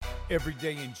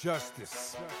Everyday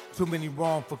injustice. Too many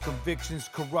wrongful convictions.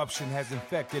 Corruption has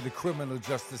infected the criminal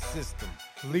justice system,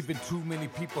 leaving too many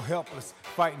people helpless,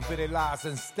 fighting for their lives.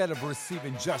 Instead of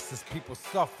receiving justice, people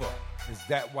suffer. Is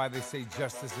that why they say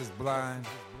justice is blind?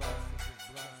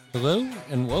 Hello,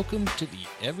 and welcome to the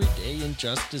Everyday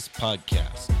Injustice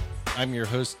Podcast. I'm your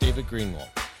host, David Greenwald.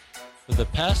 For the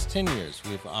past 10 years,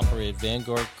 we've operated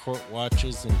Vanguard Court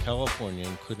Watches in California,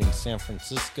 including San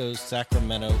Francisco,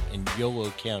 Sacramento, and Yolo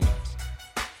counties.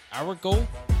 Our goal?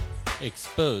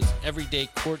 Expose everyday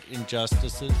court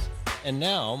injustices, and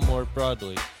now, more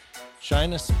broadly,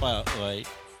 shine a spotlight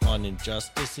on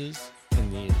injustices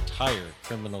in the entire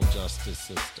criminal justice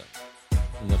system,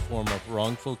 in the form of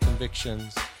wrongful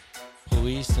convictions,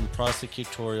 police and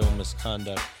prosecutorial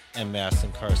misconduct, and mass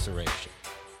incarceration.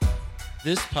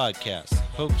 This podcast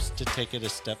hopes to take it a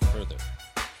step further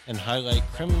and highlight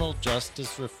criminal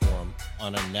justice reform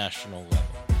on a national level.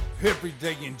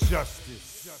 Everyday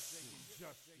injustice.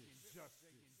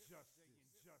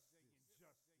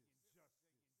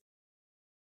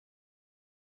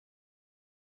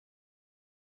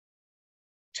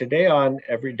 Today on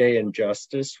Everyday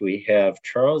Injustice, we have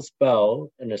Charles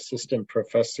Bell, an assistant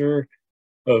professor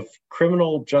of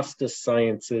Criminal Justice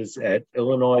Sciences at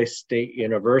Illinois State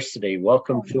University.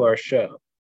 Welcome to our show.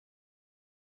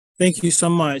 Thank you so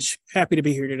much. Happy to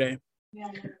be here today.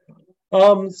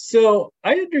 So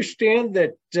I understand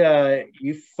that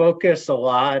you focus a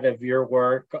lot of your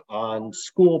work on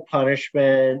school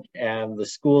punishment and the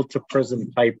school to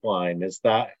prison pipeline. Is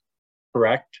that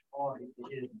correct?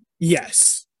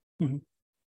 Yes.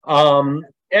 Mm-hmm.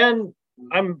 And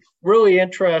I'm really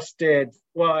interested.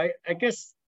 Well, I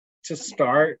guess to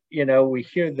start, we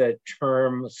hear the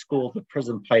term school to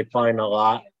prison pipeline a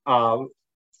lot.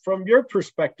 From your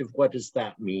perspective, what does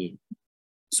that mean?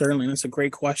 Certainly, that's a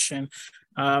great question.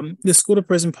 The school to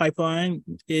prison pipeline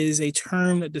is a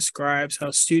term that describes how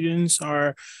students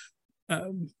are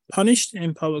punished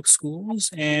in public schools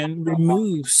and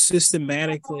removed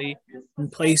systematically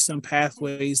and placed on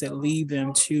pathways that lead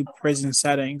them to prison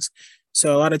settings.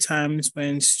 So a lot of times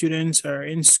when students are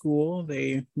in school,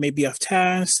 they may be off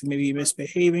task, maybe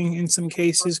misbehaving in some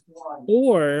cases,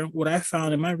 or what I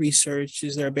found in my research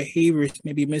is their behaviors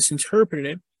may be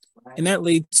misinterpreted, and that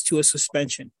leads to a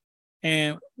suspension.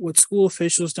 And what school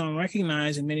officials don't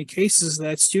recognize in many cases is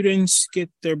that students get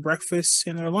their breakfast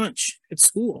and their lunch at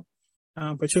school,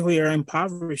 particularly our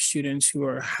impoverished students who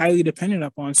are highly dependent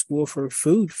upon school for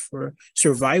food, for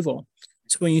survival.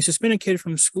 So when you suspend a kid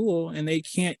from school and they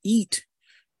can't eat,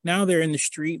 now they're in the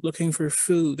street looking for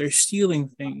food. They're stealing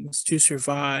things to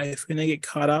survive, and they get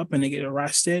caught up and they get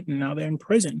arrested, and now they're in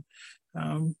prison.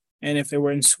 And if they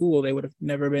were in school, they would have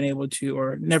never been able to,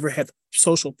 or never had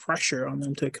social pressure on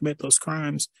them to commit those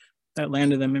crimes that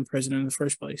landed them in prison in the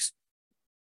first place.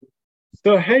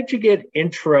 So how did you get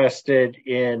interested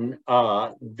in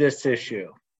this issue?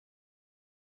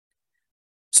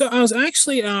 So I was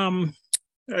actually,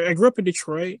 I grew up in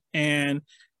Detroit, and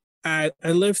I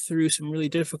lived through some really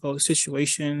difficult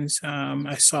situations.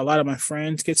 I saw a lot of my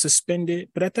friends get suspended,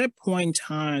 but at that point in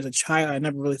time, as a child, I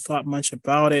never really thought much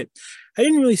about it. I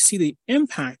didn't really see the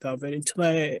impact of it until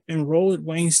I enrolled at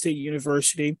Wayne State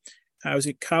University. I was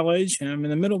at college, and I'm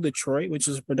in the middle of Detroit, which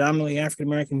is a predominantly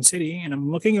African-American city, and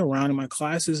I'm looking around in my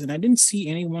classes, and I didn't see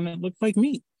anyone that looked like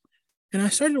me. And I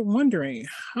started wondering,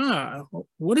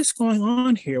 what is going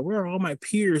on here? Where are all my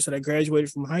peers that I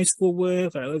graduated from high school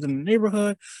with? I lived in the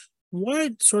neighborhood.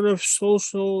 What sort of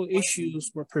social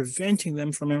issues were preventing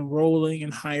them from enrolling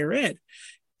in higher ed?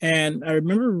 And I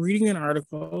remember reading an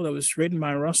article that was written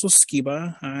by Russell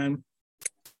Skiba, and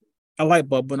a light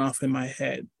bulb went off in my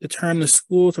head. The term the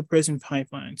school to prison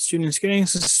pipeline, students getting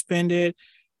suspended,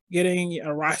 getting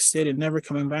arrested, and never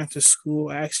coming back to school.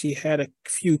 I actually had a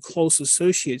few close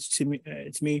associates to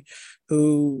me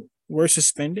who were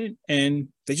suspended, and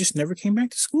they just never came back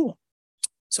to school.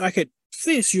 So I could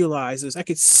visualize this. I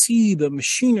could see the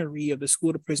machinery of the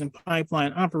school to prison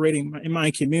pipeline operating in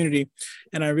my community.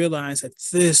 And I realized that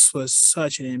this was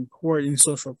such an important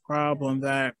social problem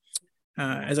that,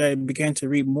 as I began to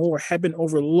read more, had been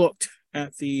overlooked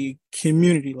at the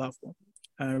community level.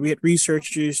 We had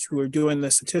researchers who were doing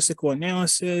the statistical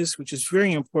analysis, which is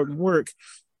very important work,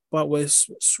 but was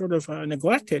sort of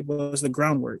neglected was the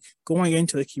groundwork, going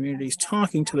into the communities,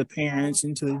 talking to the parents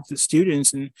and to the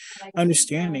students and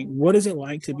understanding what is it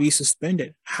like to be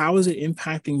suspended? How is it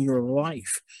impacting your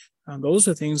life? Those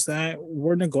are things that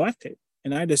were neglected.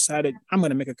 And I decided I'm going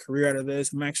to make a career out of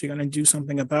this. I'm actually going to do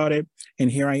something about it.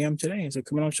 And here I am today as a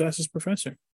criminal justice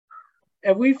professor.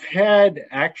 And we've had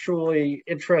actually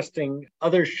interesting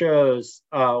other shows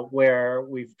where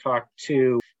we've talked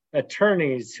to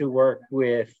attorneys who work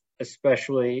with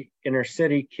especially inner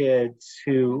city kids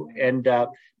who end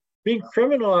up being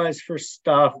criminalized for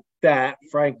stuff that,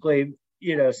 frankly,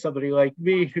 somebody like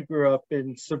me who grew up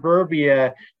in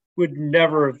suburbia would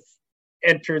never have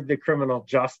entered the criminal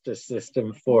justice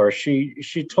system for.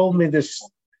 She told me this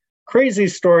crazy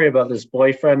story about this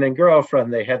boyfriend and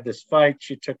girlfriend. They had this fight.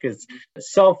 She took his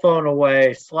cell phone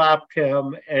away, slapped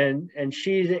him, and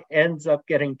she ends up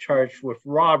getting charged with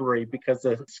robbery because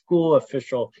a school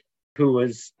official who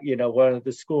was, one of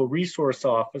the school resource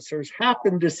officers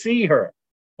happened to see her.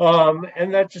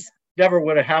 And that just never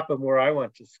would have happened where I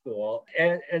went to school.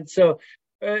 And so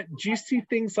do you see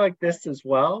things like this as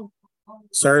well?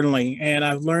 Certainly. And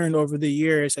I've learned over the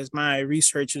years as my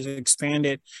research has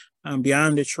expanded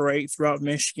beyond Detroit, throughout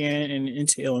Michigan and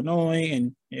into Illinois,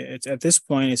 and at this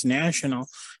point it's national,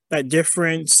 that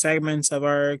different segments of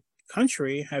our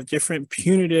country have different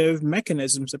punitive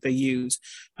mechanisms that they use.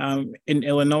 In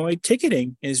Illinois,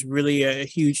 ticketing is really a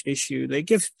huge issue. They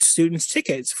give students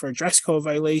tickets for dress code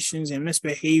violations and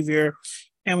misbehavior.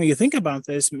 And when you think about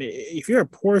this, if you're a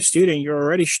poor student, you're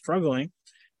already struggling.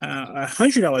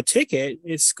 $100 ticket,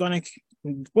 it's going to,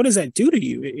 what does that do to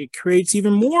you? It creates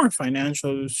even more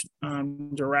financial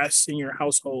duress in your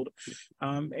household.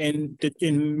 And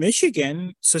in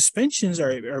Michigan, suspensions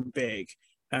are big.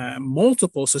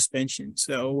 Multiple suspensions.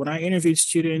 So when I interviewed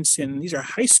students, and these are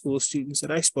high school students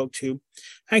that I spoke to,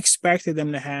 I expected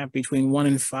them to have between 1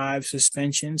 and 5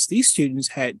 suspensions. These students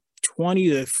had 20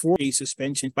 to 40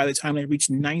 suspensions by the time they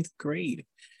reached 9th grade.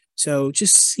 So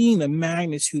just seeing the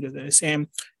magnitude of this, and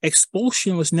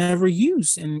expulsion was never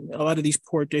used in a lot of these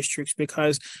poor districts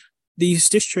because these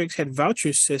districts had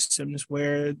voucher systems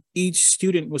where each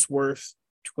student was worth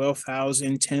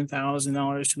 $12,000,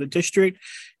 $10,000 to the district.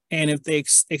 And if they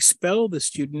expelled the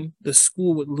student, the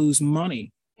school would lose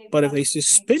money. But if they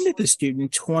suspended the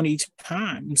student 20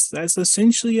 times, that's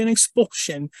essentially an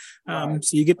expulsion. So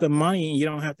you get the money and you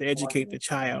don't have to educate the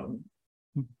child.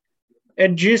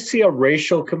 And do you see a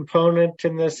racial component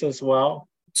in this as well?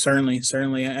 Certainly.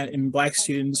 And Black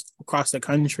students across the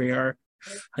country are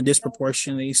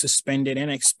disproportionately suspended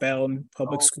and expelled in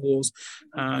public schools,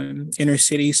 inner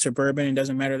city, suburban, it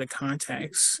doesn't matter the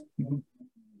context.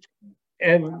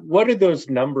 And what do those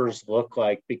numbers look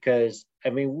like? Because,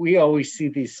 we always see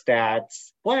these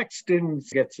stats. Black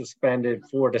students get suspended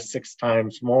 4 to 6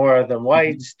 times more than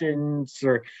white students,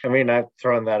 or, I've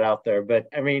thrown that out there. But,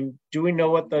 do we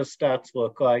know what those stats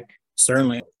look like?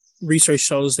 Certainly. Research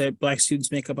shows that Black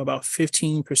students make up about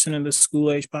 15% of the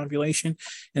school-age population,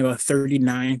 and about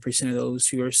 39% of those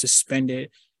who are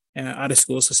suspended, out of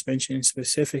school suspension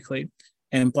specifically.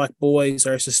 And Black boys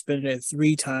are suspended at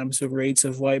 3 times the rates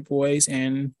of white boys,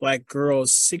 and Black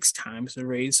girls 6 times the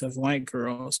rates of white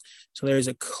girls. So there's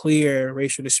a clear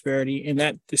racial disparity, and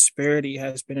that disparity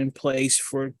has been in place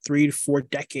for 3 to 4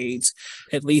 decades,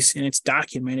 at least, and it's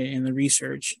documented in the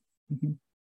research. Mm-hmm.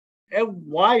 And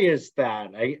why is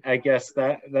that? I guess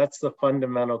that's the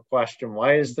fundamental question.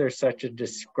 Why is there such a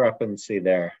discrepancy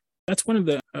there? That's one of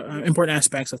the important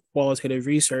aspects of qualitative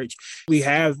research. We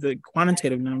have the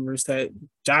quantitative numbers that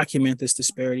document this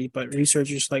disparity, but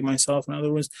researchers like myself and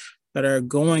others that are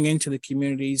going into the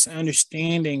communities,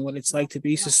 understanding what it's like to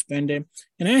be suspended,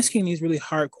 and asking these really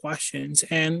hard questions.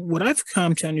 And what I've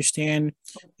come to understand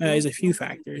is a few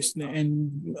factors.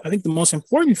 And I think the most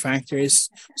important factor is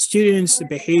students'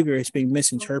 behavior is being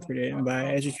misinterpreted by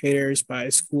educators, by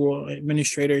school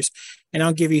administrators. And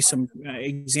I'll give you some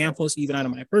examples, even out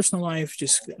of my personal life,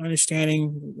 just understanding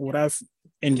what I've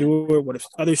endured, what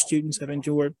other students have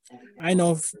endured. I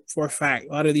know for a fact, a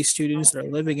lot of these students that are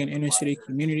living in inner city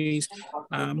communities,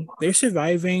 they're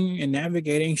surviving and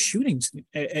navigating shootings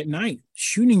at night,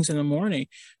 shootings in the morning,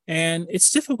 and it's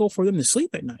difficult for them to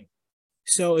sleep at night.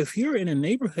 So if you're in a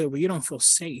neighborhood where you don't feel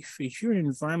safe, if you're in an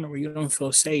environment where you don't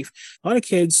feel safe, a lot of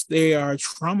kids, they are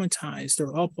traumatized.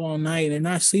 They're up all night. They're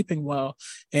not sleeping well.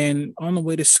 And on the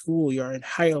way to school, you're at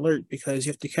high alert because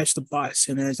you have to catch the bus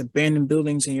and there's abandoned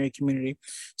buildings in your community.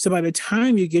 So by the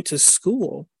time you get to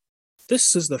school,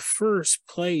 this is the first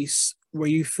place where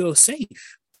you feel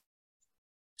safe.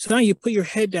 So now you put your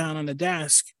head down on the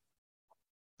desk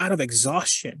out of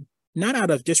exhaustion, not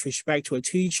out of disrespect to a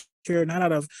teacher, not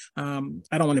out of,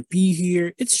 I don't want to be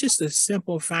here. It's just a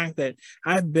simple fact that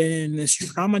I've been in this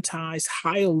traumatized,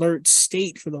 high alert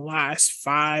state for the last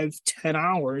 5-10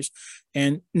 hours,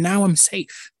 and now I'm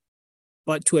safe.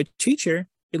 But to a teacher,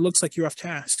 it looks like you're off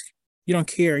task. You don't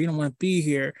care. You don't want to be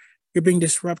here. You're being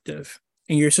disruptive,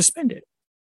 and you're suspended.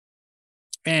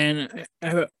 And I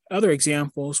have other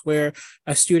examples where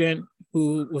a student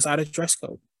who was out of dress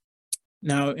code.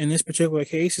 Now, in this particular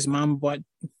case, his mom bought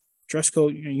dress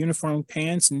code, uniform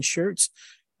pants and shirts.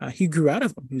 He grew out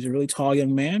of them. He was a really tall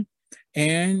young man,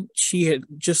 and she had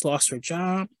just lost her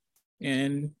job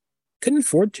and couldn't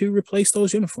afford to replace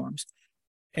those uniforms.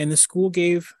 And the school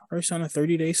gave her son a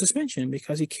 30-day suspension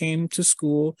because he came to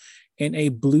school in a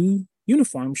blue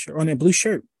uniform shirt, on a blue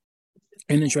shirt,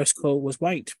 and the dress code was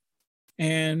white.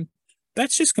 And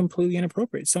that's just completely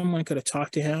inappropriate. Someone could have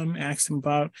talked to him, asked him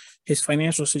about his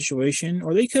financial situation,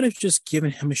 or they could have just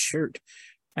given him a shirt.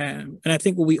 And I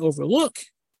think what we overlook,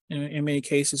 in many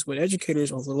cases, what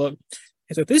educators overlook,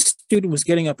 is that this student was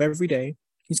getting up every day.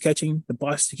 He's catching the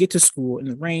bus to get to school in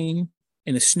the rain,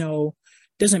 in the snow.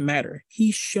 Doesn't matter.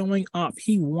 He's showing up.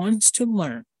 He wants to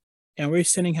learn. And we're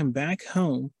sending him back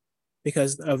home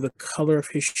because of the color of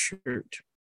his shirt.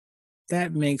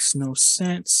 That makes no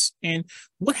sense. And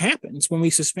what happens when we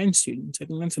suspend students? I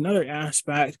think that's another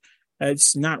aspect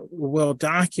that's not well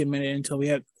documented until we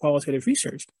have qualitative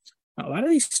research. A lot of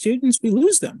these students, we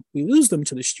lose them. We lose them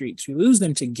to the streets. We lose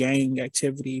them to gang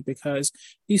activity because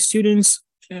these students,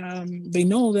 they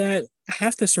know that I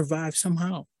have to survive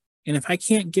somehow. And if I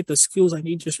can't get the skills I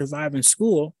need to survive in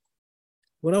school,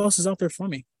 what else is out there for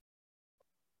me?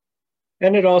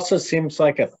 And it also seems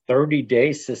like a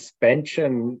 30-day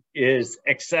suspension is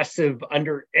excessive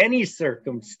under any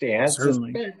circumstance.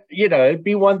 Certainly. It'd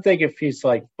be one thing if he's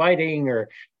like fighting or,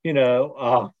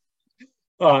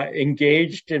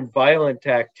 engaged in violent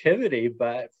activity,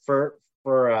 but for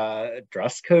a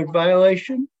dress code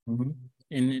violation. Mm-hmm.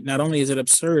 And not only is it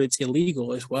absurd, it's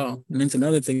illegal as well. And that's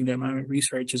another thing that my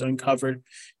research has uncovered.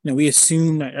 We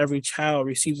assume that every child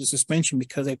receives a suspension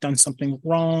because they've done something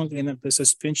wrong and that the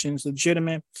suspension is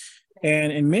legitimate.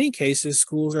 And in many cases,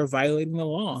 schools are violating the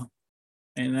law.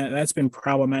 And that's been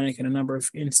problematic in a number of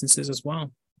instances as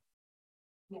well.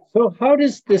 So how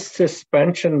does this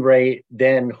suspension rate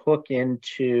then hook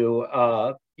into,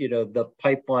 the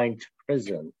pipeline to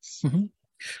prisons? Mm-hmm.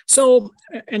 So,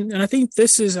 and I think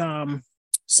this is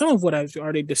some of what I've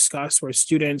already discussed, where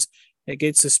students that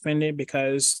get suspended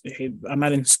because, hey, I'm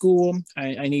not in school,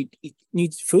 I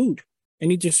need food, I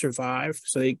need to survive.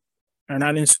 So they are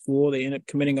not in school, they end up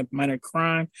committing a minor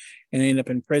crime and they end up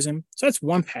in prison. So that's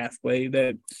one pathway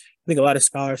that I think a lot of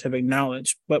scholars have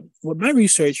acknowledged. But what my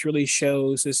research really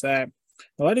shows is that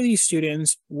a lot of these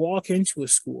students walk into a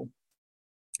school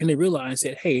and they realize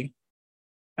that, hey,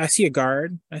 I see a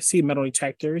guard, I see metal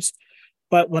detectors,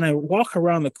 but when I walk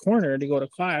around the corner to go to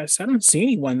class, I don't see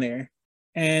anyone there.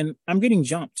 And I'm getting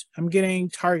jumped. I'm getting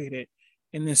targeted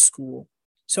in this school.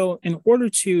 So in order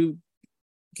to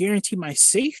guarantee my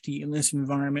safety in this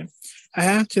environment, I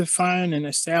have to find and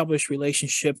establish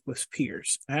relationship with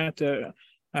peers. I have to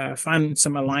find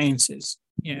some alliances.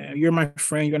 You're my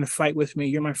friend, you're going to fight with me.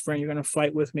 You're my friend, you're going to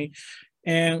fight with me.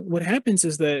 And what happens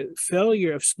is the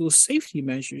failure of school safety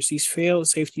measures, these failed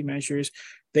safety measures,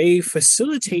 they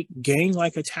facilitate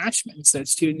gang-like attachments that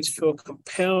students feel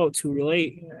compelled to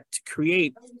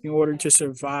create in order to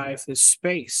survive this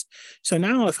space. So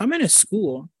now if I'm in a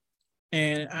school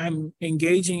and I'm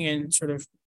engaging in sort of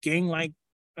gang-like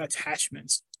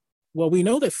attachments, well, we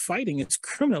know that fighting is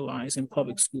criminalized in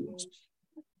public schools.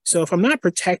 So if I'm not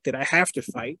protected, I have to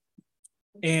fight.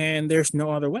 And there's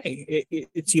no other way.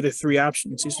 It's either three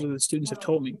options. These are what the students have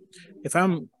told me. If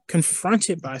I'm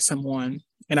confronted by someone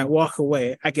and I walk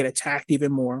away, I get attacked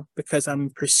even more because I'm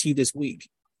perceived as weak.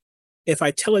 If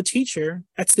I tell a teacher,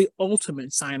 that's the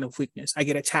ultimate sign of weakness. I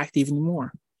get attacked even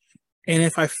more. And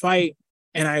if I fight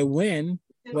and I win,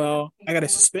 well, I got a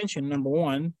suspension, number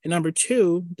one. And number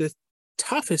two, the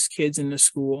toughest kids in the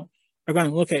school are going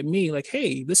to look at me like,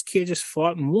 hey, this kid just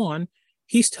fought and won.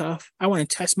 He's tough. I want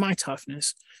to test my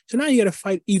toughness. So now you got to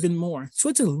fight even more. So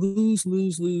it's a lose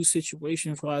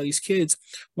situation for a lot of these kids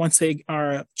once they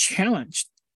are challenged.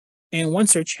 And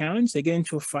once they're challenged, they get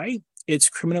into a fight. It's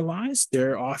criminalized.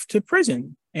 They're off to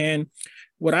prison. And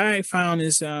what I found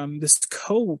is this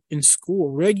code in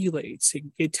school regulates.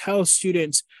 It tells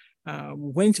students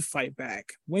when to fight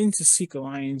back, when to seek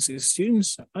alliances.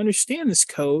 Students understand this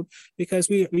code because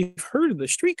we've heard of the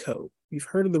street code. We've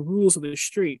heard of the rules of the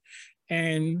street.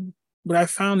 And what I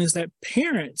found is that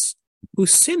parents who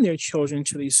send their children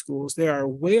to these schools, they are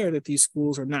aware that these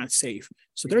schools are not safe.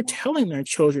 So they're telling their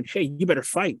children, hey, you better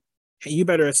fight. Hey, you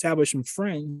better establish some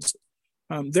friends.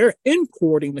 They're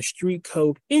importing the street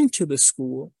code into the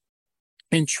school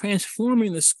and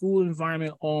transforming the school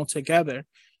environment altogether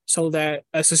so that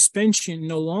a suspension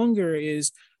no longer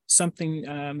is something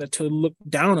that to look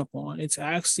down upon. It's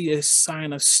actually a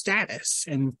sign of status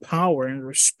and power and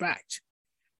respect.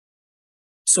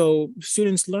 So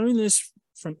students learn this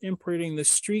from importing the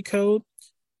street code,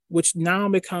 which now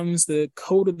becomes the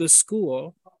code of the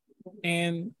school.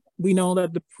 And we know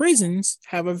that the prisons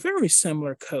have a very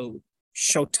similar code.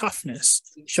 Show toughness,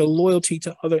 show loyalty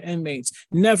to other inmates,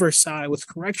 never side with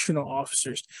correctional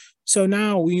officers. So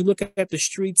now when you look at the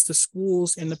streets, the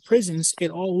schools, and the prisons,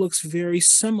 it all looks very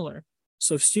similar.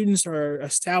 So if students are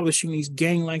establishing these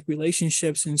gang-like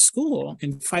relationships in school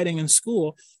and fighting in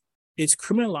school, it's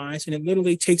criminalized and it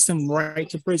literally takes them right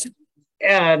to prison.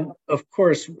 And of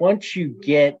course, once you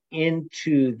get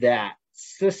into that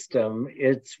system,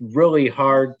 it's really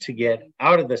hard to get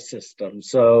out of the system.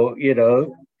 So,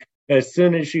 as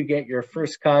soon as you get your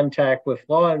first contact with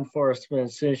law enforcement,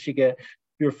 as soon as you get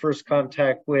your first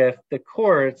contact with the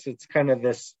courts, it's kind of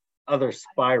this other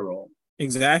spiral.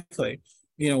 Exactly.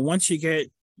 Once you get,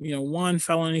 one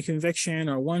felony conviction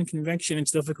or one conviction,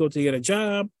 it's difficult to get a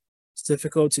job. It's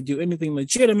difficult to do anything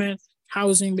legitimate.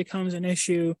 Housing becomes an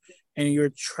issue, and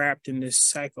you're trapped in this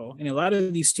cycle. And a lot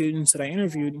of these students that I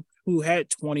interviewed who had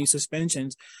 20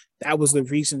 suspensions, that was the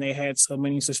reason they had so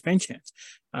many suspensions.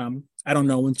 I don't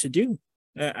know what to do.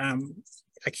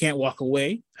 I can't walk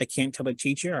away. I can't tell the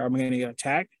teacher, or I'm going to get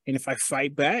attacked. And if I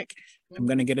fight back, I'm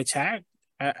going to get attacked.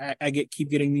 I keep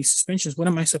getting these suspensions. What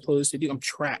am I supposed to do? I'm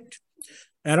trapped.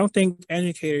 And I don't think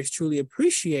educators truly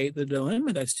appreciate the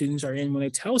dilemma that students are in when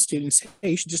they tell students,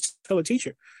 hey, you should just tell a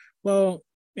teacher. Well,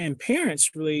 and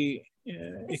parents really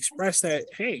express that,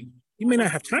 hey, you may not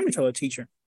have time to tell a teacher.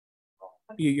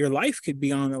 Your life could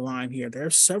be on the line here. There are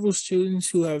several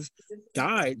students who have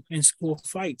died in school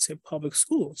fights at public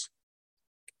schools.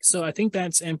 So I think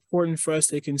that's important for us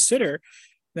to consider,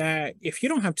 that if you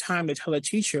don't have time to tell a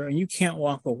teacher and you can't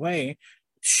walk away,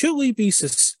 should we be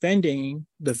suspending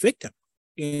the victim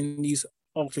in these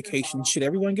altercations? Should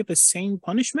everyone get the same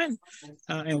punishment?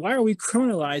 And why are we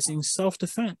criminalizing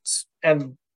self-defense?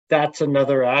 And that's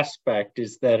another aspect,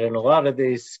 is that in a lot of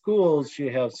these schools,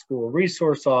 you have school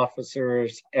resource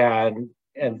officers, and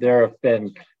there have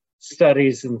been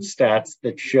studies and stats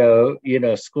that show,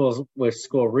 schools with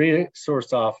school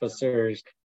resource officers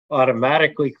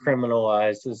automatically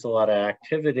criminalizes a lot of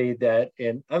activity that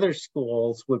in other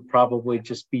schools would probably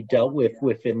just be dealt with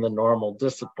within the normal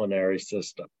disciplinary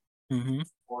system. Mm-hmm.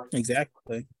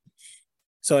 Exactly.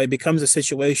 So it becomes a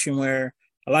situation where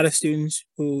a lot of students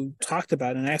who talked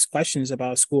about and asked questions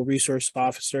about school resource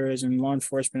officers and law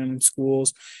enforcement in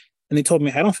schools, and they told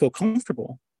me, I don't feel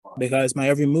comfortable because my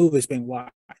every move is being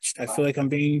watched. I feel like I'm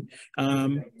being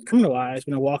criminalized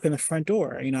when I walk in the front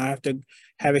door. I have to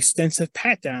have extensive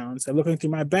pat downs. They're looking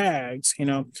through my bags.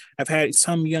 I've had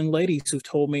some young ladies who've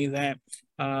told me that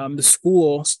the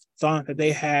school thought that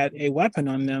they had a weapon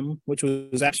on them, which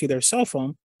was actually their cell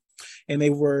phone, and they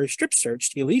were strip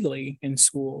searched illegally in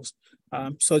schools.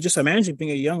 So just imagine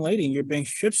being a young lady and you're being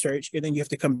strip searched, and then you have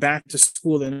to come back to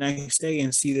school the next day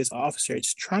and see this officer.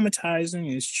 It's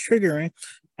traumatizing, it's triggering.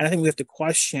 And I think we have to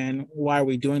question, why are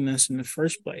we doing this in the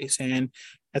first place? And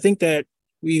I think that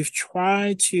we've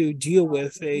tried to deal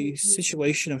with a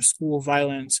situation of school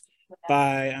violence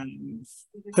by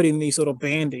putting these little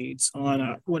band-aids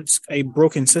on what's a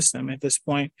broken system at this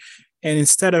point. And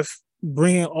instead of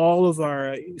bringing all of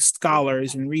our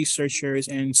scholars and researchers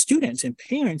and students and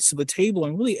parents to the table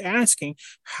and really asking,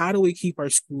 how do we keep our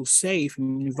schools safe,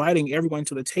 and inviting everyone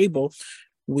to the table,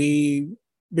 we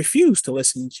refuse to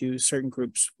listen to certain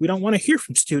groups. We don't want to hear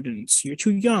from students. You're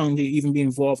too young to even be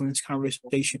involved in this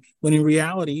conversation, when in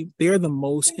reality, they're the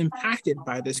most impacted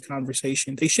by this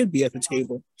conversation. They should be at the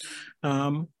table.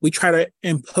 We try to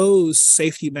impose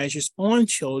safety measures on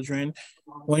children,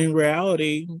 when in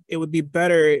reality, it would be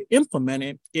better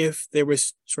implemented if there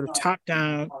was sort of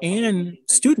top-down and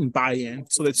student buy-in,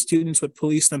 so that students would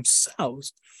police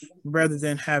themselves rather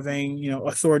than having,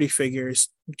 authority figures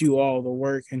do all the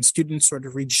work, and students sort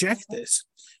of reject this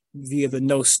via the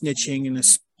no snitching and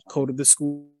the code of the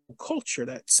school culture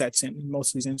that sets in most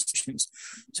of these institutions.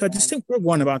 So I just think we're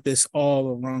going about this all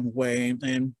the wrong way,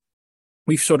 and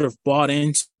we've sort of bought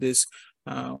into this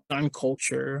gun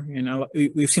culture.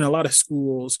 We've seen a lot of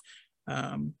schools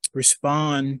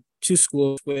respond to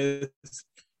schools with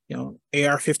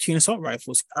AR-15 assault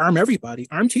rifles, arm everybody,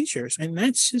 arm teachers, and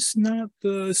that's just not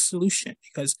the solution,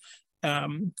 because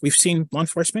we've seen law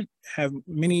enforcement have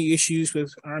many issues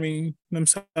with arming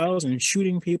themselves and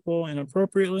shooting people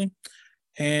inappropriately.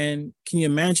 And can you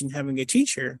imagine having a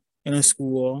teacher in a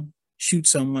school shoot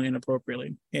someone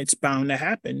inappropriately? It's bound to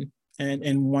happen, and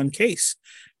in one case.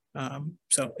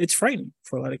 So it's frightening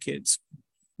for a lot of kids.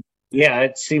 Yeah,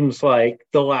 it seems like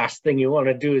the last thing you want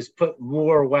to do is put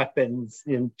more weapons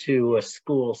into a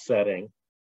school setting.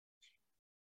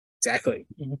 Exactly.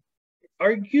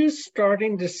 Are you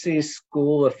starting to see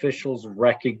school officials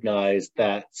recognize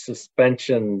that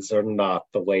suspensions are not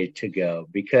the way to go?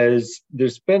 Because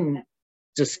there's been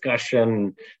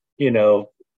discussion,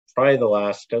 probably the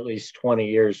last at least 20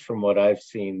 years from what I've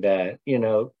seen, that,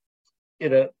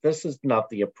 this is not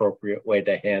the appropriate way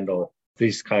to handle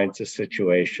these kinds of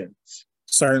situations.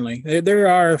 Certainly. There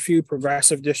are a few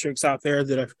progressive districts out there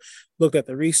that have looked at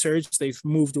the research. They've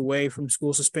moved away from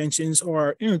school suspensions or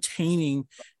are entertaining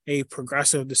a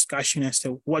progressive discussion as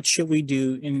to what should we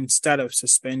do instead of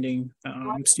suspending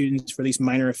students for these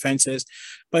minor offenses.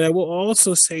 But I will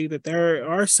also say that there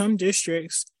are some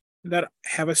districts that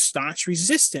have a staunch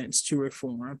resistance to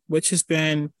reform, which has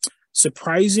been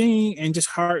surprising and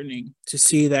disheartening to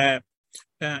see that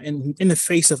in the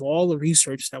face of all the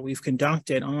research that we've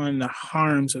conducted on the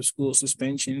harms of school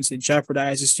suspensions. It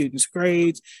jeopardizes students'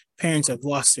 grades, parents have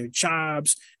lost their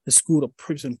jobs, the school to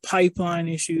prison pipeline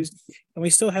issues, and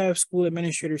we still have school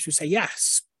administrators who say,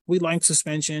 yes, we like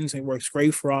suspensions, it works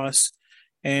great for us.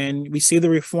 And we see the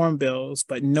reform bills,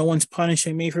 but no one's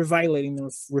punishing me for violating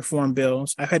the reform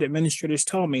bills. I've had administrators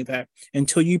tell me that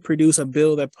until you produce a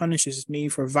bill that punishes me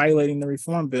for violating the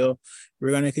reform bill, we're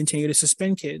going to continue to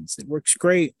suspend kids. It works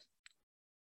great.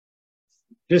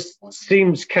 This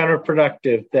seems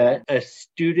counterproductive that a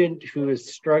student who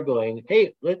is struggling,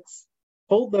 hey, let's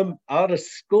pull them out of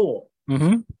school.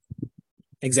 Mm-hmm.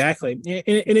 Exactly. And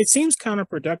it seems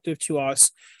counterproductive to us,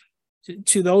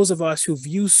 to those of us who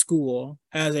view school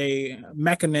as a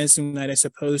mechanism that is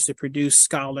supposed to produce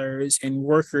scholars and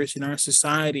workers in our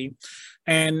society.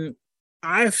 And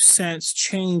I've since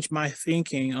changed my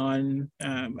thinking on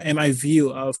and my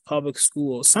view of public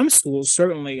schools. Some schools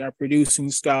certainly are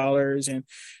producing scholars and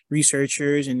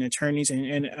researchers and attorneys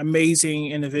and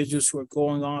amazing individuals who are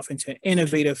going off into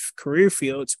innovative career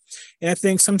fields. And I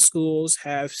think some schools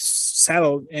have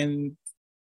settled in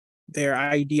their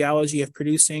ideology of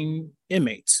producing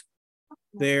inmates.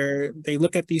 They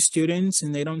look at these students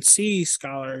and they don't see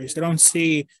scholars, they don't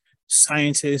see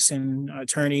scientists and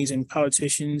attorneys and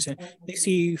politicians, and they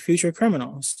see future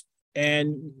criminals.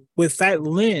 And with that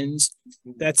lens,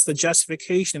 that's the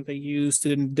justification that they use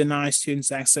to deny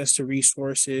students access to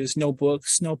resources, no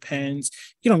books, no pens.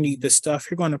 You don't need this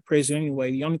stuff. You're going to prison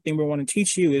anyway. The only thing we want to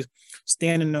teach you is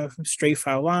stand in a straight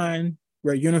file line,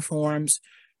 wear uniforms,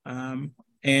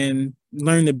 and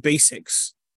learn the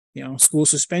basics. School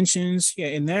suspensions,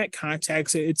 in that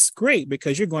context, it's great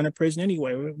because you're going to prison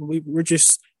anyway. We're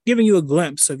just giving you a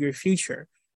glimpse of your future.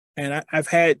 And I've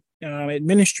had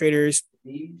administrators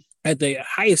at the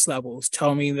highest levels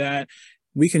tell me that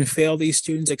we can fail these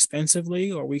students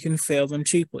expensively or we can fail them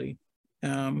cheaply.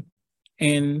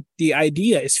 And the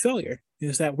idea is failure.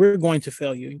 Is that we're going to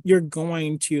fail you. You're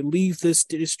going to leave this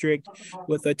district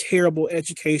with a terrible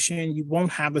education. You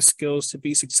won't have the skills to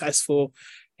be successful.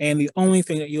 And the only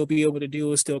thing that you'll be able to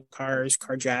do is steal cars,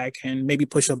 carjack, and maybe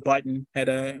push a button at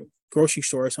a grocery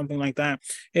store or something like that.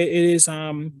 It's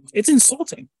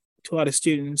insulting to a lot of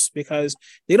students because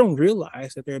they don't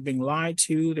realize that they're being lied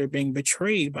to. They're being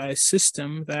betrayed by a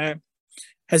system that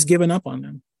has given up on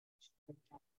them.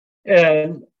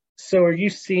 And so are you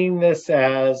seeing this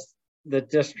as the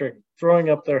district throwing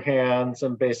up their hands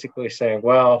and basically saying,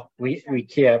 well, we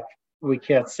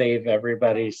can't save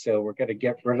everybody, so we're going to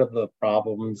get rid of the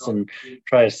problems and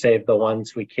try to save the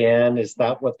ones we can? Is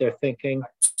that what they're thinking?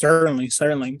 Certainly.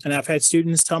 And I've had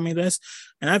students tell me this,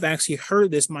 and I've actually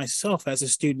heard this myself as a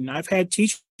student. I've had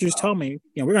teachers tell me,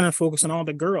 we're going to focus on all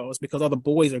the girls because all the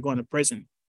boys are going to prison.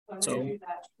 So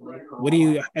what do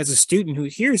you, as a student who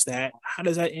hears that, how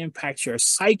does that impact your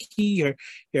psyche,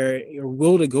 your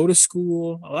will to go to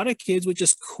school? A lot of kids would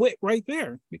just quit right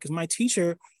there because my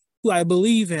teacher, who I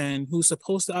believe in, who's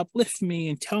supposed to uplift me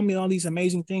and tell me all these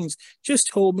amazing things, just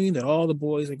told me that all the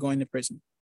boys are going to prison.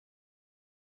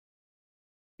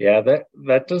 Yeah,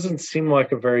 that doesn't seem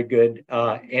like a very good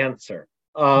answer.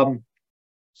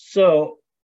 So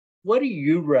what do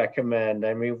you recommend?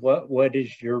 I mean, what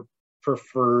is your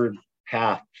preferred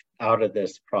path out of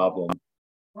this problem?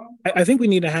 I think we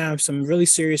need to have some really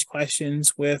serious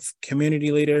questions with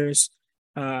community leaders.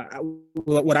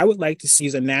 What I would like to see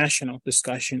is a national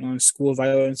discussion on school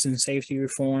violence and safety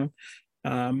reform.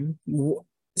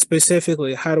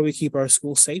 Specifically, how do we keep our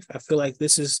schools safe? I feel like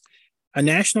this is a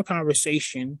national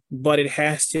conversation, but it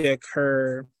has to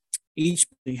occur. Each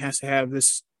has to have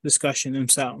this discussion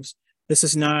themselves. This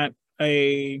is not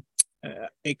a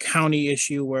county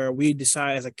issue where we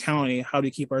decide as a county how to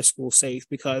keep our schools safe,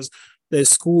 because the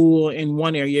school in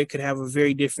one area could have a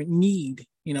very different need,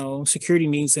 security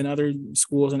needs in other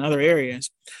schools in other areas.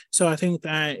 So I think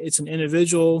that it's an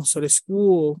individual sort of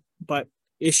school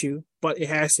issue, but it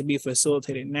has to be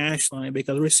facilitated nationally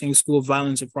because we're seeing school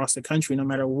violence across the country, no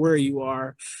matter where you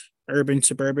are, urban,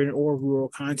 suburban, or rural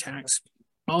context.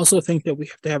 I also think that we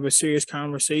have to have a serious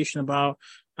conversation about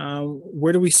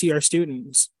where do we see our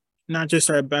students, not just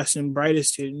our best and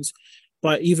brightest students,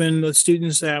 but even the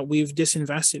students that we've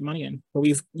disinvested money in, or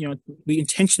we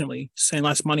intentionally send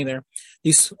less money there.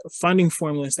 These funding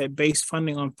formulas that base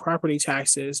funding on property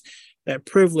taxes that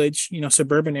privilege,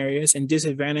 suburban areas and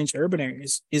disadvantage urban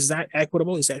areas. Is that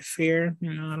equitable? Is that fair?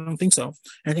 I don't think so.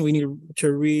 I think we need to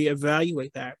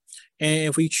reevaluate that. And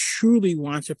if we truly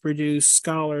want to produce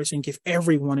scholars and give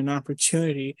everyone an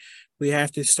opportunity, we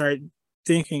have to start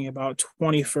thinking about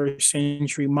 21st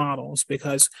century models,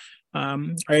 because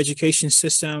our education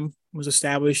system was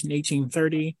established in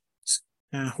 1830,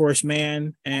 Horace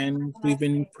Mann, and we've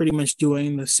been pretty much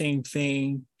doing the same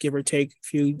thing, give or take a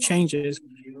few changes,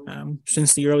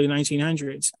 since the early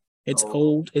 1900s. It's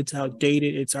old, it's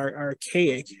outdated, it's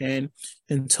archaic. And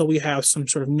until we have some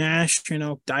sort of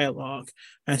national dialogue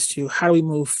as to how do we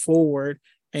move forward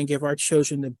and give our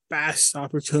children the best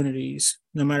opportunities,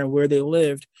 no matter where they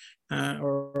lived,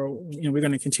 we're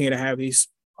going to continue to have these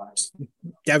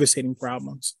devastating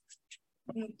problems.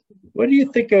 What do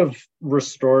you think of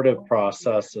restorative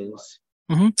processes?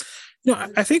 Mm-hmm.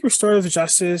 I think restorative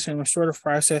justice and restorative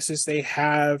processes, they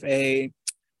have an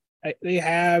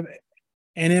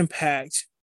impact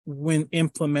when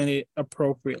implemented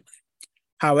appropriately.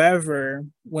 However,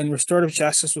 when restorative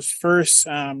justice was first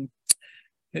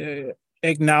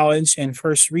acknowledged and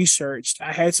first researched,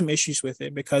 I had some issues with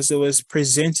it because it was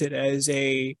presented as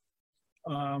a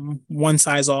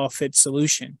one-size-all-fits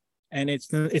solution, and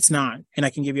it's not. And I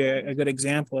can give you a good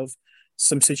example of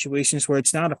some situations where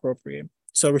it's not appropriate.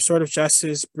 So restorative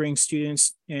justice brings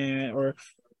students or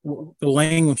the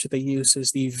language that they use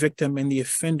is the victim and the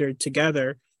offender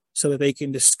together so that they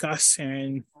can discuss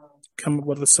and come up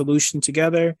with a solution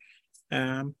together.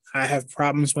 I have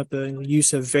problems with the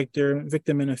use of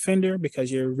victim and offender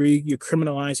because you're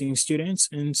criminalizing students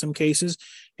in some cases,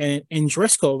 and in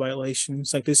dress code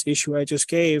violations like this issue I just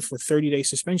gave with 30-day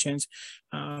suspensions,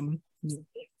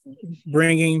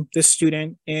 bringing the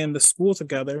student and the school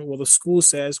together. Well, the school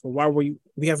says, well,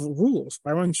 we have rules.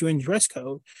 Why weren't you in dress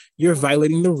code? You're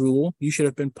violating the rule. You should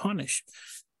have been punished.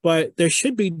 But there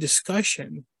should be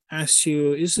discussion as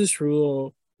to, is this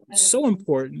rule so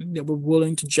important that we're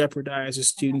willing to jeopardize a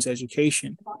student's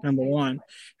education, number one?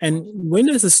 And when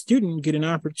does a student get an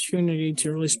opportunity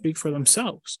to really speak for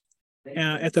themselves?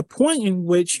 At the point in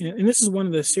which, and this is one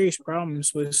of the serious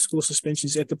problems with school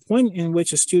suspensions, at the point in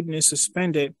which a student is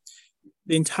suspended,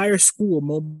 the entire school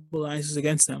mobilizes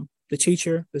against them. The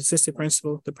teacher, the assistant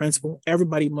principal, the principal,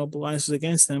 everybody mobilizes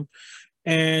against them.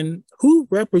 And who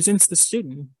represents the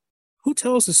student? Who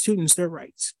tells the students their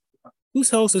rights? Who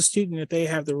tells the student that they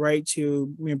have the right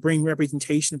to bring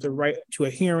representation, of the right to a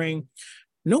hearing?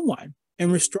 No one.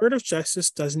 And restorative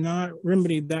justice does not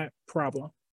remedy that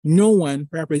problem. No one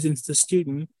represents the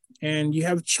student. And you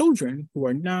have children who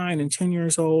are 9 and 10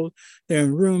 years old. They're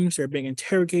in rooms, they're being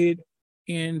interrogated.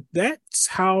 And that's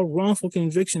how wrongful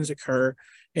convictions occur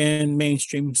in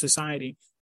mainstream society.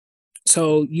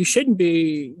 So you shouldn't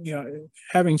be,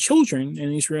 having children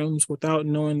in these rooms without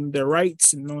knowing their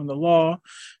rights and knowing the law.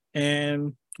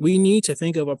 And we need to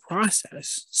think of a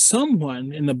process.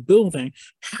 Someone in the building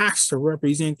has to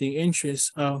represent the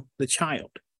interests of the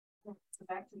child.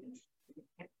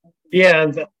 Yeah,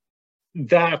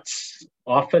 that's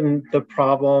often the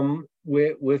problem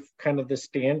with kind of the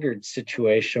standard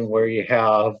situation where you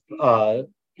have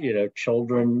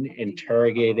children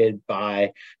interrogated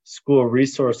by school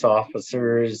resource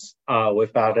officers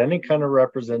without any kind of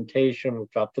representation,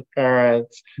 without the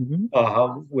parents,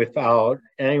 without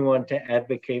anyone to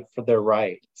advocate for their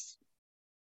rights.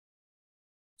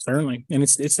 Certainly, and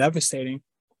it's devastating.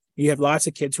 You have lots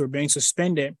of kids who are being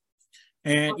suspended,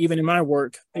 and even in my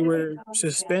work, they were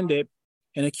suspended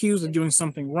and accused of doing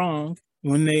something wrong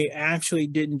when they actually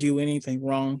didn't do anything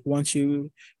wrong. Once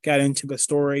you got into the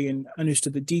story and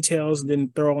understood the details and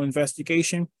did thorough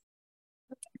investigation,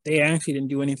 they actually didn't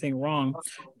do anything wrong.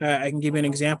 I can give you an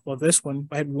example of this one.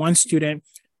 I had one student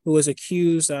who was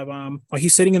accused of,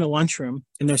 he's sitting in the lunchroom,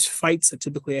 and there's fights that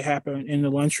typically happen in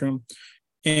the lunchroom,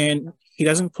 and he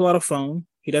doesn't pull out a phone,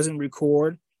 he doesn't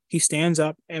record. He stands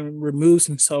up and removes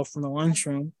himself from the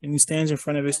lunchroom, and he stands in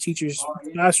front of his teacher's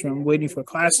classroom waiting for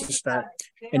class to start.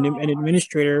 And an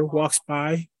administrator walks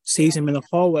by, sees him in the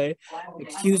hallway,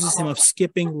 accuses him of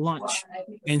skipping lunch,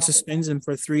 and suspends him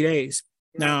for 3 days.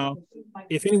 Now,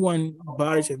 if anyone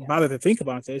bothers to think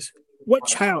about this, what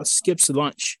child skips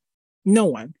lunch? No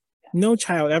one. No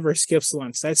child ever skips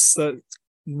lunch. That's the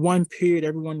one period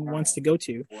everyone wants to go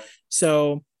to.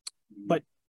 So, but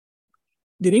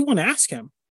did anyone ask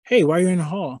him, hey, why are you in the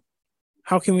hall?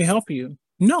 How can we help you?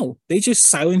 No, they just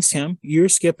silenced him. You're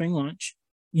skipping lunch.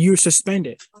 You're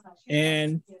suspended.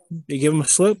 And they give him a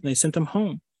slip and they sent him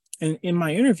home. And in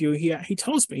my interview, he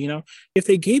tells me, if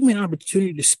they gave me an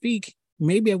opportunity to speak,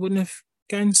 maybe I wouldn't have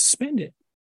gotten suspended.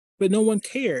 But no one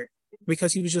cared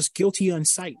because he was just guilty on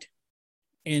sight.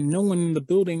 And no one in the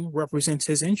building represents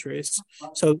his interests.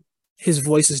 So his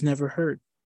voice is never heard.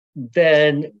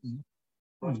 Then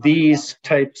these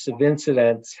types of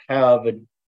incidents have a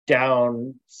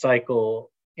down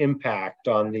cycle impact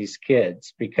on these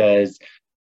kids because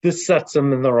this sets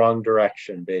them in the wrong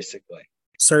direction, basically.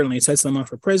 Certainly sets them up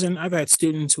for prison. I've had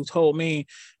students who told me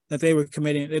that they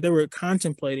were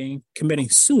contemplating committing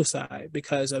suicide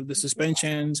because of the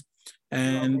suspensions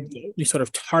and the sort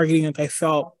of targeting that they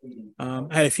felt. I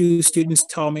had a few students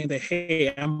tell me that,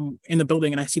 hey, I'm in the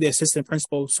building and I see the assistant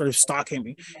principal sort of stalking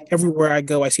me. Everywhere I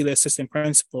go, I see the assistant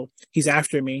principal. He's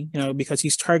after me, because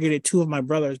he's targeted two of my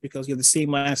brothers because we have the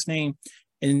same last name.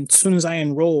 And as soon as I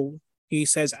enroll, he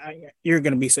says, you're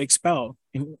going to be expelled.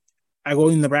 And I go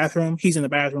in the bathroom. He's in the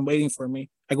bathroom waiting for me.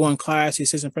 I go in class. The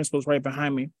assistant principal is right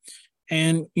behind me.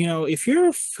 And, if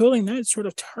you're feeling that sort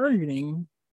of targeting,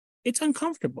 it's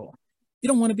uncomfortable. You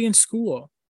don't want to be in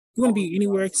school. You want to be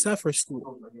anywhere except for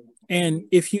school. And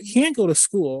if you can't go to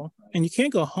school and you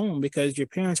can't go home because your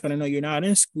parents are going to know you're not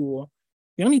in school,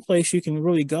 the only place you can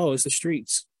really go is the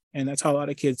streets. And that's how a lot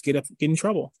of kids get in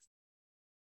trouble.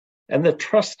 And the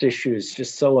trust issue is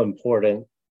just so important.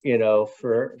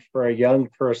 For a young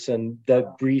person,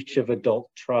 the breach of adult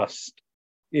trust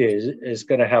is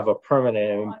going to have a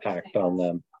permanent impact on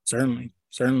them.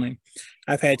 Certainly.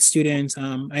 I've had students,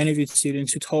 I interviewed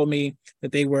students who told me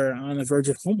that they were on the verge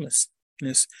of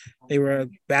homelessness. They were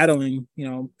battling,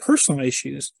 personal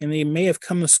issues, and they may have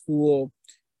come to school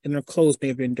and their clothes may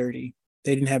have been dirty.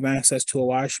 They didn't have access to a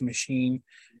washing machine.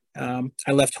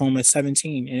 I left home at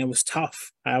 17 and it was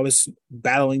tough. I was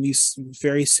battling these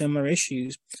very similar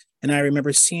issues. And I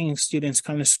remember seeing students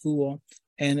come to school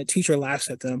and the teacher laughs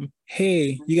at them.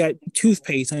 Hey, you got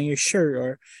toothpaste on your shirt,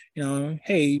 or,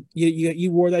 hey,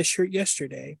 you wore that shirt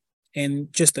yesterday.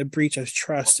 And just a breach of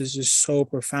trust is just so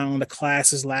profound. The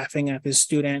class is laughing at this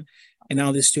student and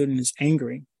now this student is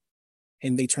angry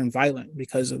and they turn violent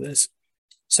because of this.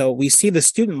 So we see the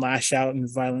student lash out in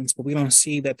violence, but we don't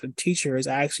see that the teacher is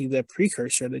actually the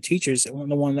precursor. The teacher is the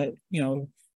one that,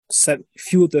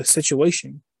 fueled the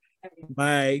situation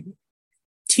by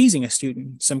teasing a student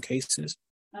in some cases.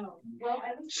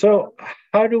 So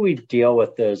how do we deal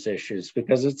with those issues?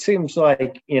 Because it seems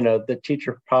like, the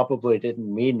teacher probably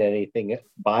didn't mean anything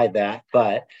by that,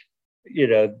 but,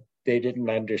 they didn't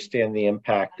understand the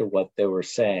impact of what they were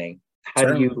saying. How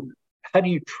do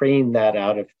you train that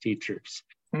out of teachers?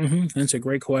 Mm-hmm. That's a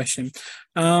great question.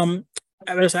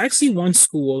 There's actually one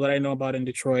school that I know about in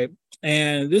Detroit,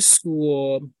 and this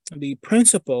school, the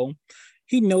principal,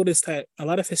 he noticed that a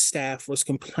lot of his staff was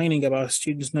complaining about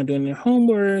students not doing their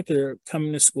homework, they're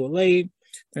coming to school late,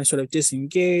 they're sort of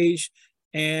disengaged,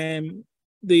 and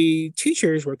the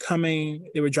teachers were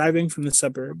they were driving from the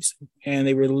suburbs, and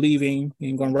they were leaving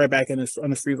and going right back on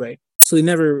the freeway. So they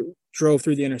never drove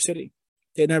through the inner city.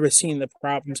 They'd never seen the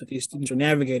problems that these students were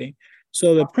navigating.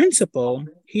 So the principal,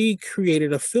 he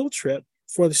created a field trip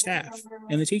for the staff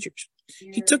and the teachers.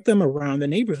 He took them around the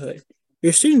neighborhood.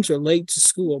 Your students are late to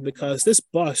school because this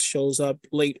bus shows up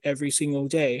late every single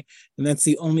day, and that's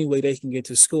the only way they can get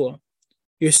to school.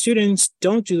 Your students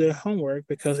don't do their homework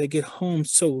because they get home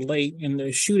so late and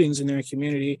there's shootings in their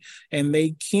community and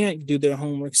they can't do their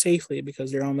homework safely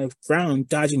because they're on the ground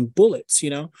dodging bullets,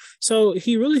 So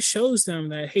he really shows them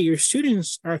that, hey, your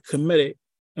students are committed.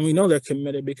 And we know they're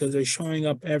committed because they're showing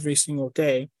up every single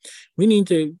day. We need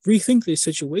to rethink these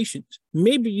situations.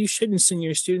 Maybe you shouldn't send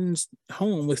your students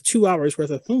home with 2 hours worth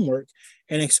of homework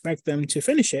and expect them to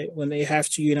finish it when they have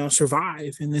to,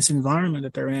 survive in this environment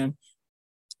that they're in.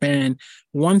 And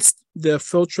once the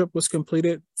field trip was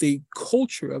completed, the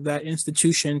culture of that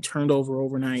institution turned over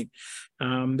overnight.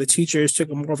 The teachers took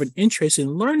more of an interest in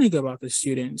learning about the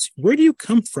students. Where do you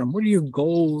come from? What are your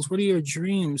goals? What are your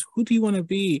dreams? Who do you want to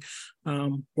be?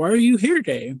 Why are you here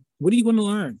today? What do you want to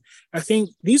learn? I think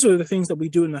these are the things that we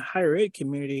do in the higher ed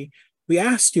community. We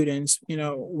ask students,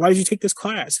 why did you take this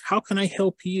class? How can I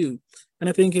help you? And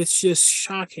I think it's just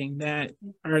shocking that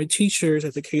our teachers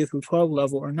at the K through 12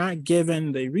 level are not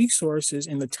given the resources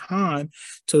and the time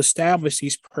to establish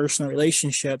these personal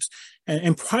relationships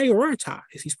and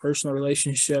prioritize these personal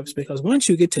relationships. Because once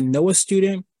you get to know a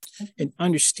student and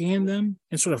understand them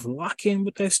and sort of lock in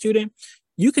with that student,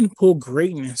 you can pull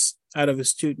greatness out of a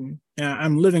student.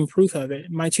 I'm living proof of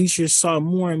it. My teachers saw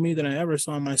more in me than I ever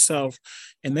saw in myself.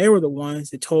 And they were the ones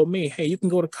that told me, hey, you can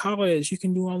go to college, you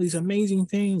can do all these amazing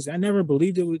things. I never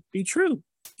believed it would be true.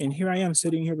 And here I am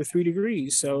sitting here with 3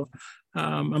 degrees. So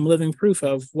I'm living proof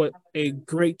of what a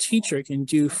great teacher can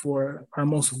do for our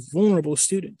most vulnerable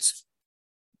students.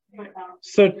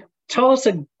 So tell us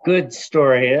a good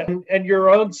story, and your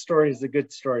own story is a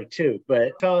good story too,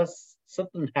 but tell us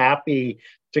something happy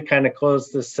to kind of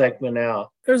close this segment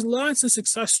out. There's lots of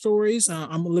success stories.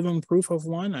 I'm a living proof of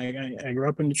one. I grew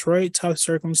up in Detroit, tough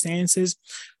circumstances.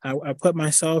 I put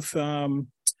myself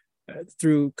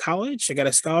through college. I got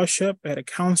a scholarship. I had a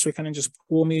counselor kind of just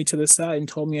pull me to the side and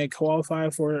told me I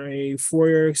qualified for a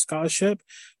 4-year scholarship.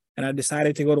 And I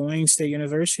decided to go to Wayne State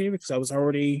University because I was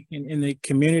already in the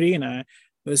community and I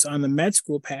was on the med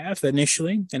school path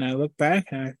initially. And I looked back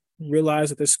and I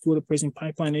realized that the school to prison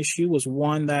pipeline issue was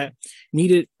one that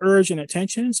needed urgent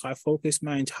attention. So I focused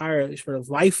my entire sort of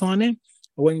life on it.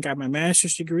 I went and got my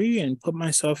master's degree and put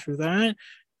myself through that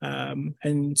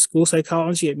and school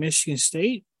psychology at Michigan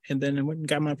State. And then I went and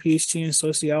got my PhD in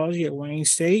sociology at Wayne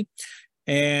State.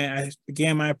 And I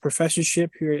began my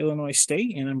professorship here at Illinois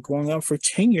State, and I'm going up for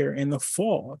tenure in the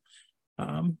fall.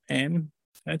 And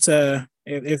that's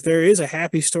if there is a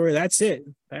happy story, that's it.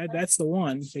 That's the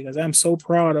one, because I'm so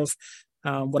proud of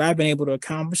what I've been able to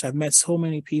accomplish. I've met so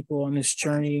many people on this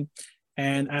journey,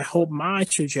 and I hope my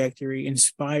trajectory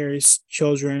inspires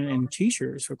children and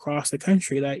teachers across the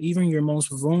country that even your most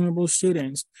vulnerable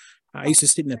students. I used to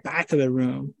sit in the back of the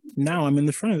room. Now I'm in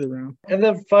the front of the room. And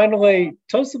then finally,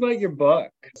 tell us about your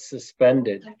book,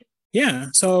 Suspended. Yeah.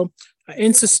 So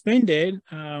in Suspended,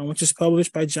 which is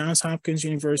published by Johns Hopkins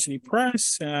University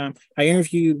Press, I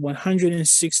interviewed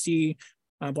 160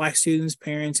 Black students,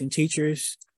 parents, and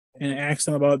teachers, and asked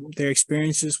them about their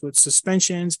experiences with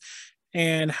suspensions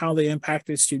and how they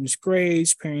impacted students'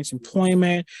 grades, parents'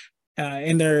 employment,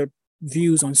 and their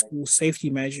views on school safety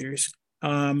measures.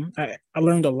 I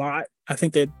learned a lot. I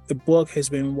think that the book has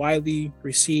been widely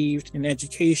received in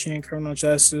education, criminal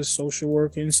justice, social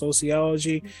work, and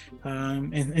sociology,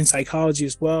 and psychology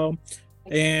as well.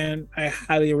 And I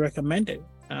highly recommend it.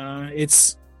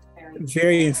 It's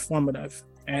very informative,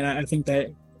 and I think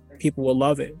that people will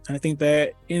love it. And I think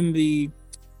that in the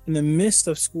midst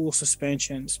of school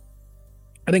suspensions,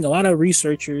 I think a lot of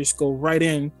researchers go right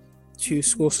in to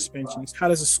school suspensions. How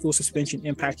does a school suspension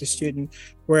impact a student?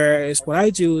 Whereas what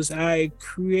I do is I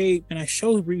create and I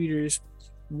show readers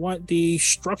what the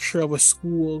structure of a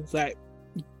school that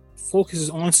focuses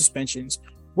on suspensions,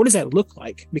 what does that look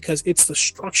like? Because it's the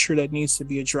structure that needs to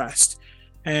be addressed.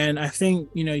 And I think,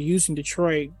 using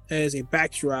Detroit as a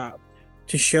backdrop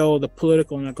to show the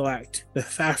political neglect, the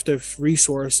theft of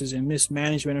resources and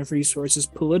mismanagement of resources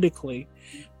politically,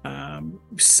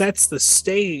 sets the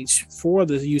stage for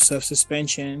the use of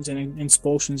suspensions and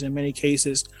expulsions in many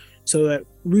cases, so that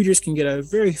readers can get a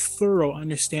very thorough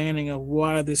understanding of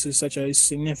why this is such a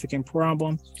significant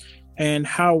problem and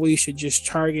how we should just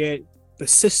target the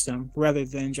system rather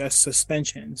than just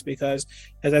suspensions. Because,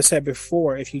 as I said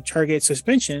before, if you target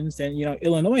suspensions, then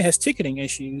Illinois has ticketing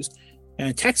issues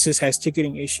and Texas has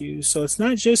ticketing issues. So it's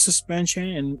not just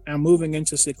suspension, and I'm moving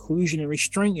into seclusion and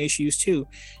restraint issues too.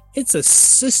 It's a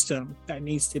system that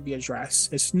needs to be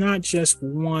addressed. It's not just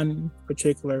one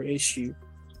particular issue.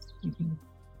 Mm-hmm.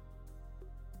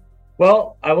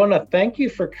 Well, I want to thank you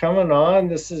for coming on.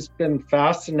 This has been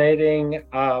fascinating.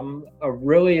 A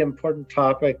really important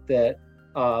topic that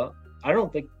I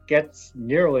don't think gets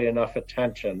nearly enough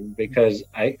attention, because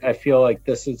I feel like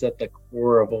this is at the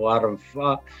core of a lot of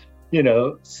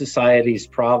society's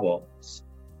problems.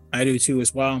 I do too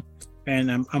as well.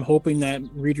 And I'm hoping that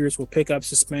readers will pick up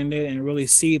Suspended and really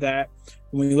see that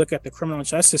when we look at the criminal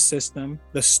justice system,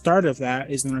 the start of that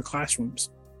is in our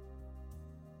classrooms.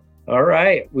 All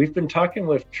right. We've been talking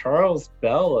with Charles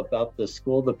Bell about the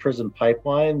school to prison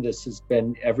pipeline. This has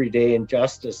been Everyday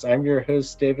Injustice. I'm your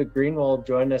host, David Greenwald.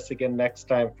 Join us again next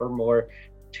time for more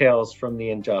tales from the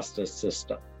injustice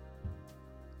system.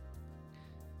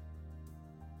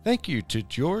 Thank you to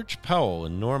George Powell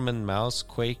and Norman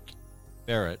Mousequake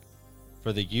Barrett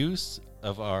for the use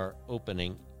of our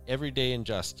opening, Everyday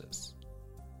Injustice.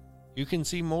 You can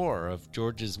see more of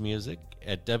George's music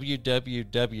at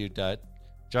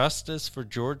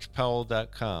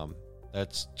www.justiceforgeorgepowell.com.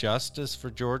 That's Justice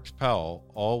for George Powell,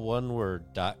 all one word,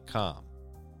 .com.